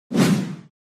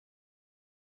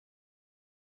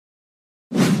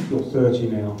you're 30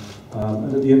 now,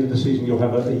 and at the end of the season you'll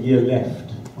have a year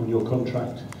left on your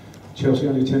contract. Chelsea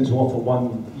only tend to offer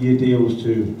 1-year deals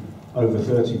to over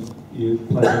 30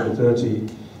 players over 30.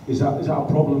 Is that a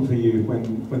problem for you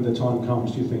when the time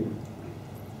comes, do you think?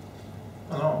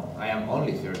 No, I am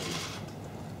only 30.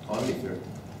 Only 30.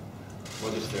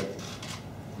 What is 30?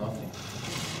 Nothing.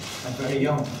 I'm very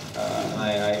young.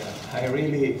 I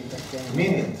really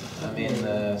mean it. I mean,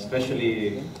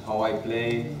 especially how I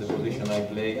play, the position I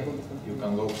play, you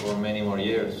can go for many more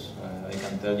years. I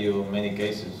can tell you many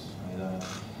cases.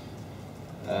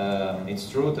 It's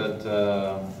true that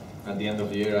at the end of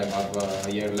the year I have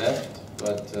a year left,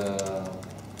 but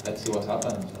let's see what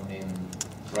happens. I mean,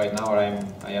 right now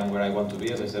I am where I want to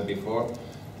be, as I said before,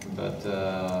 but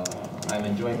I'm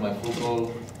enjoying my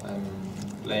football. I'm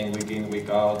playing week in, week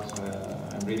out.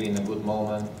 I'm really in a good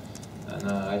moment, and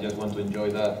I just want to enjoy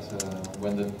that.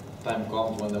 When the time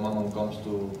comes, when the moment comes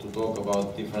to talk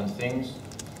about different things,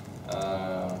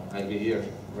 I'll be here,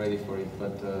 ready for it.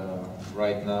 But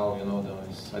right now, you know,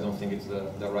 I don't think it's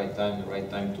the right time. The right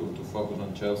time to focus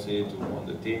on Chelsea, on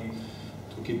the team,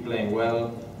 to keep playing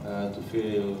well, to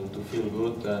feel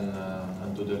good,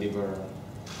 and to deliver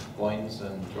points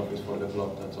and trophies for the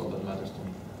club. That's all that matters to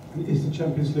me. Is the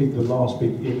Champions League the last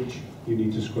big itch you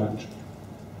need to scratch?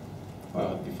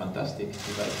 Well, it would be fantastic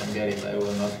if I can get it. I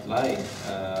will not lie,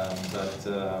 but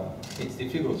it's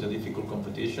difficult. It's a difficult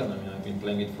competition. I mean, I've been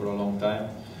playing it for a long time.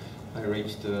 I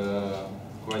reached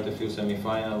quite a few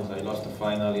semi-finals. I lost a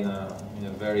final in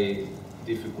a very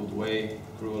difficult way,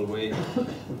 cruel way.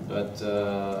 But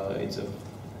it's a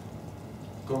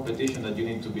competition that you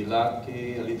need to be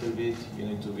lucky a little bit. You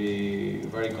need to be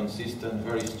very consistent,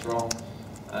 very strong,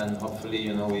 and hopefully,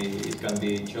 you know, it can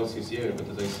be Chelsea's year. But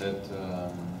as I said,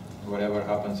 whatever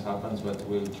happens, happens. But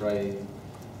we'll try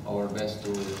our best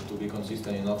to be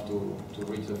consistent enough to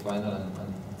reach the final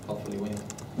and